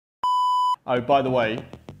Oh, by the way,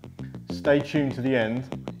 stay tuned to the end.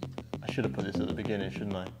 I should have put this at the beginning,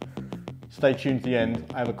 shouldn't I? Stay tuned to the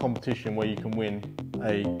end. I have a competition where you can win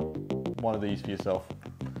one of these for yourself.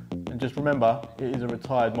 And just remember, it is a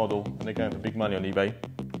retired model and they're going for big money on eBay,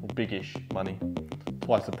 or big-ish money,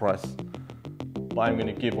 twice the price. But I'm going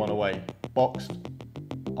to give one away, boxed,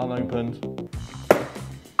 unopened.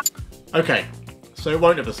 Okay, so it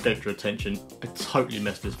won't have escaped your attention. I totally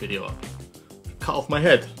messed this video up. Cut off my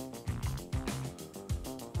head.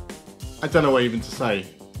 I don't know what even to say.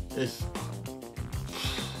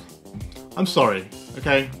 I'm sorry,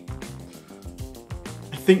 okay?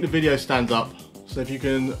 I think the video stands up, so if you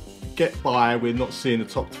can get by with not seeing the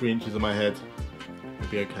top 3 inches of my head,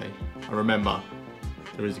 it'll be okay. And remember,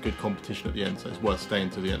 there is a good competition at the end, so it's worth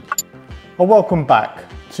staying to the end. Well, welcome back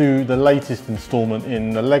to the latest instalment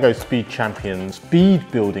in the LEGO Speed Champions Speed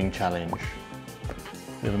Building Challenge.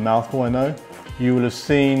 Bit of a mouthful, I know. You will have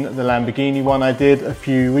seen the Lamborghini one I did a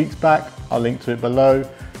few weeks back. I'll link to it below.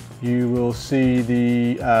 You will see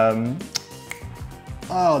the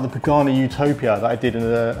Pagani Utopia that I did in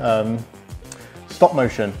the stop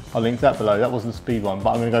motion. I'll link to that below. That wasn't the speed one,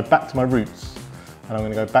 but I'm going to go back to my roots and I'm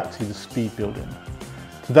going to go back to the speed building.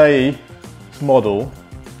 Today's model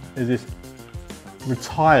is this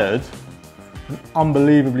retired and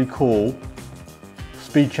unbelievably cool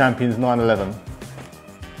Speed Champions 911.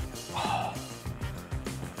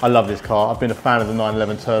 I love this car. I've been a fan of the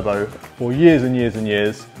 911 Turbo for years and years and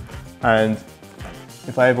years. And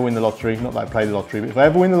if I ever win the lottery, not that I play the lottery, but if I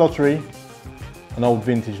ever win the lottery, an old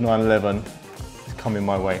vintage 911 is coming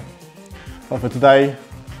my way. But for today,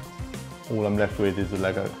 all I'm left with is the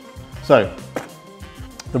Lego. So,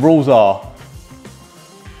 the rules are,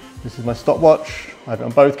 this is my stopwatch. I have it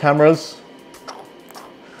on both cameras.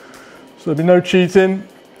 So there'll be no cheating.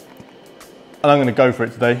 And I'm gonna go for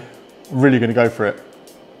it today. I'm really gonna go for it.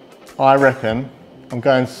 I reckon I'm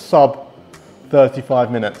going sub 35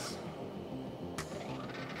 minutes.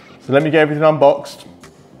 So let me get everything unboxed,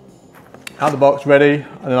 out of the box, ready,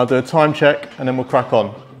 and then I'll do a time check and then we'll crack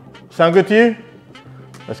on. Sound good to you?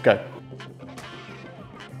 Let's go.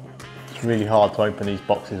 It's really hard to open these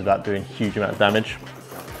boxes without doing a huge amount of damage.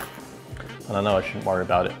 And I know I shouldn't worry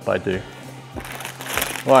about it, but I do.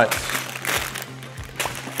 Right,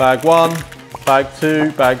 bag 1, bag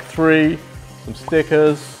 2, bag 3, some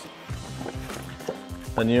stickers,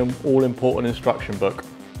 and the all-important instruction book.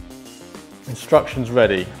 Instructions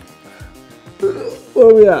ready. Where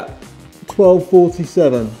are we at?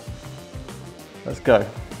 12:47. Let's go.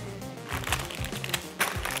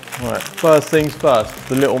 Right, first things first,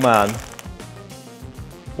 the little man.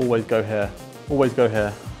 Always go here. Always go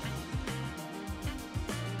here.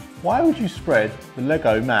 Why would you spread the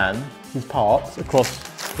Lego man, his parts, across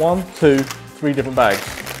 1, 2, 3 different bags?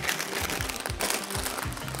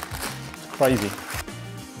 It's crazy.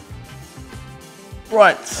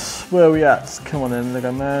 Right, where are we at? Come on then,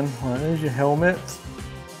 Lego man. Right, there's your helmet.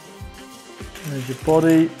 There's your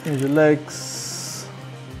body, there's your legs.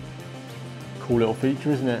 Cool little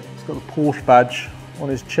feature, isn't it? It's got the Porsche badge on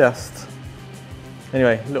his chest.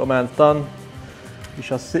 Anyway, little man's done. We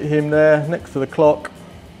shall sit him there next to the clock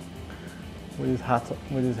with his hat,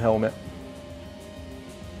 with his helmet.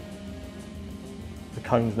 The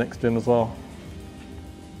cone's next to him as well.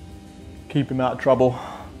 Keep him out of trouble.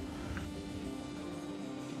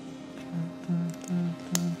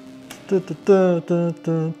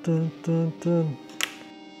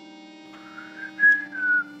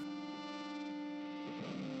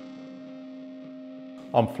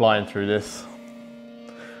 I'm flying through this.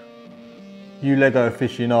 You Lego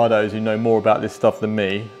aficionados who know more about this stuff than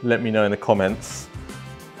me, let me know in the comments.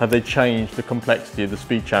 Have they changed the complexity of the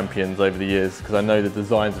Speed Champions over the years? Because I know the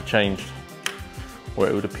designs have changed, or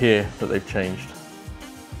it would appear that they've changed.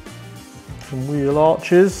 Some wheel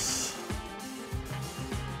arches.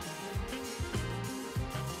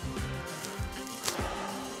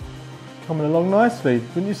 Coming along nicely,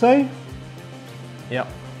 wouldn't you say? Yep.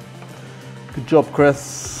 Good job,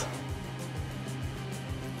 Chris.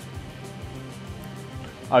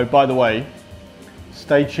 Oh, by the way,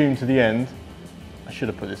 stay tuned to the end. I should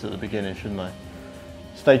have put this at the beginning, shouldn't I?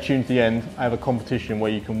 Stay tuned to the end. I have a competition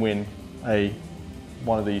where you can win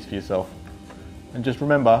one of these for yourself. And just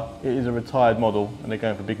remember, it is a retired model and they're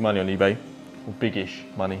going for big money on eBay, or big-ish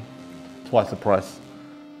money, twice the price.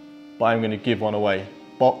 But I'm going to give one away,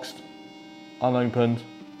 boxed, unopened.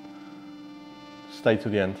 Stay to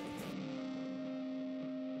the end.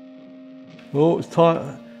 Oh, it's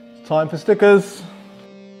time for stickers.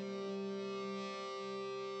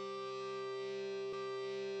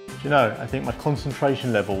 Do you know, I think my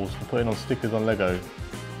concentration levels for putting on stickers on Lego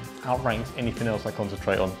outranks anything else I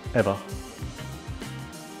concentrate on, ever.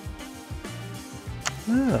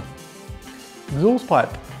 Yeah. Exhaust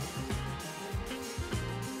pipe.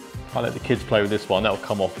 I'll let the kids play with this one, that'll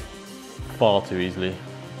come off far too easily.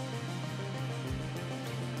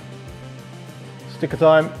 Sticker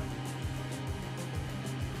time.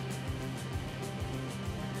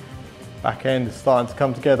 Back end is starting to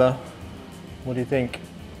come together. What do you think?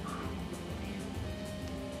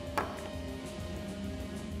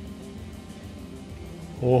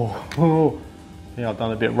 Oh, yeah, I've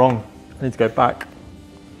done a bit wrong. I need to go back.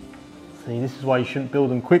 See, this is why you shouldn't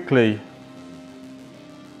build them quickly.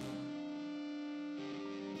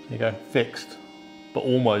 There you go, fixed, but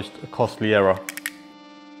almost a costly error.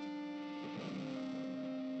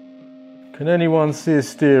 Can anyone see a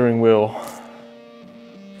steering wheel?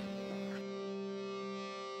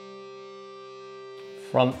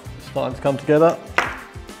 Front starting to come together.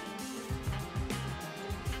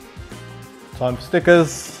 Time for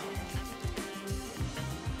stickers.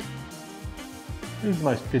 These are the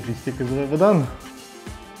most fiddly stickers I've ever done.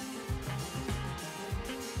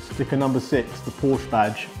 Sticker number 6, the Porsche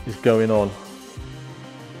badge, is going on.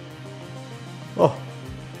 Oh,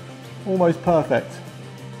 almost perfect.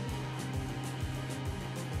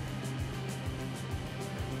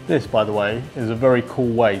 This, by the way, is a very cool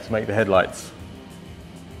way to make the headlights.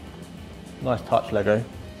 Nice touch, Lego.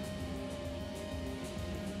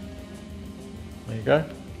 There you go.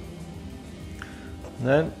 And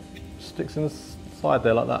then sticks in the side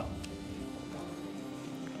there like that.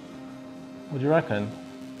 What do you reckon?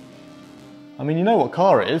 I mean, you know what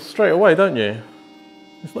car it is straight away, don't you?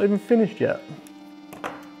 It's not even finished yet.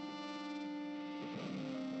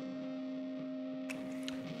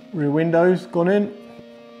 Rear windows gone in.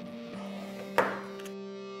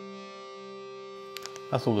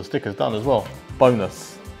 That's all the stickers done as well.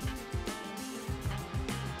 Bonus.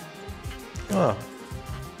 Ah.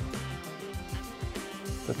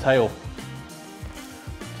 The tail.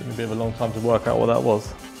 Took me a bit of a long time to work out what that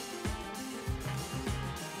was.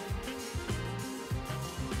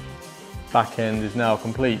 Back end is now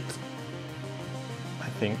complete, I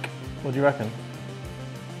think. What do you reckon?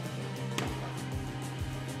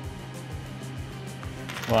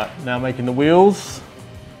 Right, now making the wheels.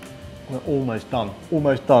 We're almost done,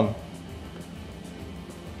 almost done.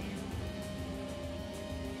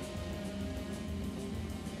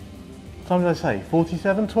 What time did I say?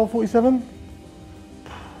 47, 12:47?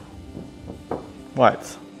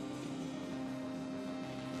 Right.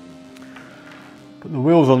 Put the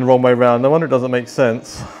wheels on the wrong way round, no wonder it doesn't make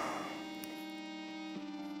sense.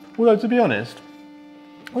 Although, to be honest,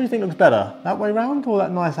 what do you think looks better? That way round or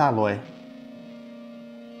that nice alloy?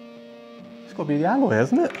 It's got to be the alloy,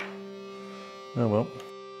 hasn't it? Oh well.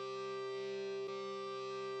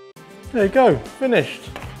 There you go, finished.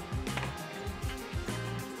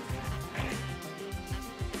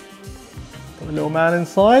 Got the little man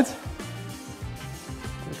inside.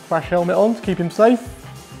 Put his crash helmet on to keep him safe.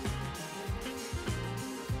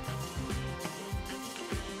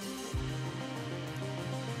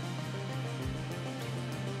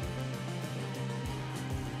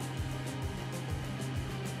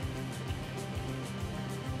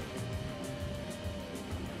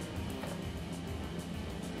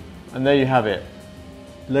 And there you have it.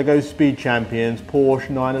 Lego Speed Champions Porsche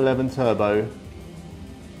 911 Turbo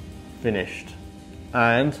finished.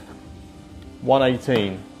 And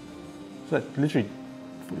 118. So that's literally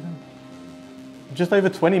just over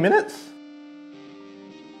 20 minutes?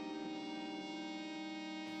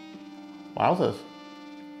 Wowzers.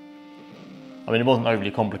 I mean, it wasn't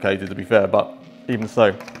overly complicated to be fair, but even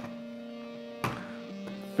so.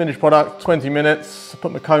 Finished product, 20 minutes. I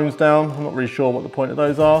put my cones down. I'm not really sure what the point of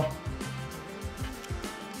those are.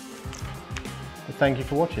 But thank you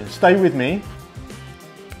for watching. Stay with me.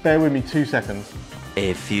 Bear with me 2 seconds.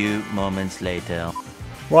 A few moments later.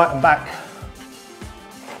 Right, I'm back.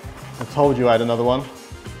 I told you I had another one.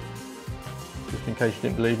 Just in case you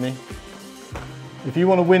didn't believe me. If you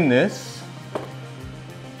want to win this,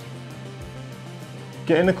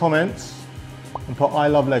 get in the comments and put I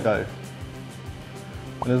love Lego.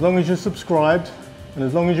 And as long as you're subscribed, and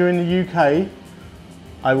as long as you're in the UK,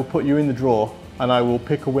 I will put you in the draw and I will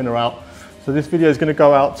pick a winner out. So this video is going to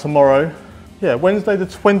go out tomorrow. Yeah, Wednesday the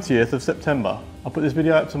 20th of September. I'll put this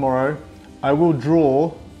video out tomorrow. I will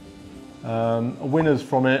draw winners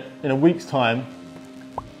from it in a week's time,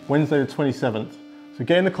 Wednesday the 27th. So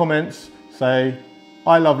get in the comments, say,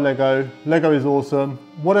 I love Lego, Lego is awesome,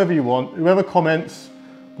 whatever you want. Whoever comments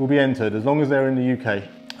will be entered as long as they're in the UK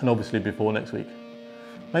and obviously before next week.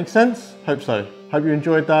 Make sense? Hope so. Hope you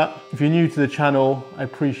enjoyed that. If you're new to the channel, I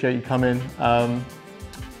appreciate you coming.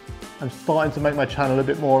 I'm starting to make my channel a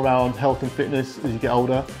bit more around health and fitness as you get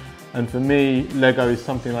older. And for me, Lego is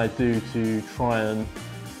something I do to try and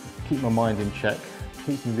keep my mind in check,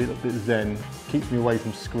 keeps me a little bit zen, keeps me away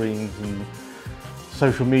from screens and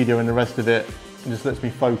social media and the rest of it, and just lets me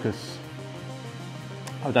focus.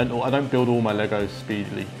 I don't build all my Legos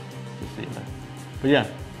speedily, just so you know. But yeah,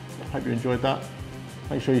 I hope you enjoyed that.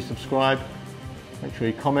 Make sure you subscribe, make sure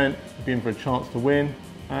you comment, be in for a chance to win,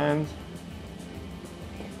 and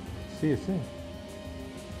see you soon.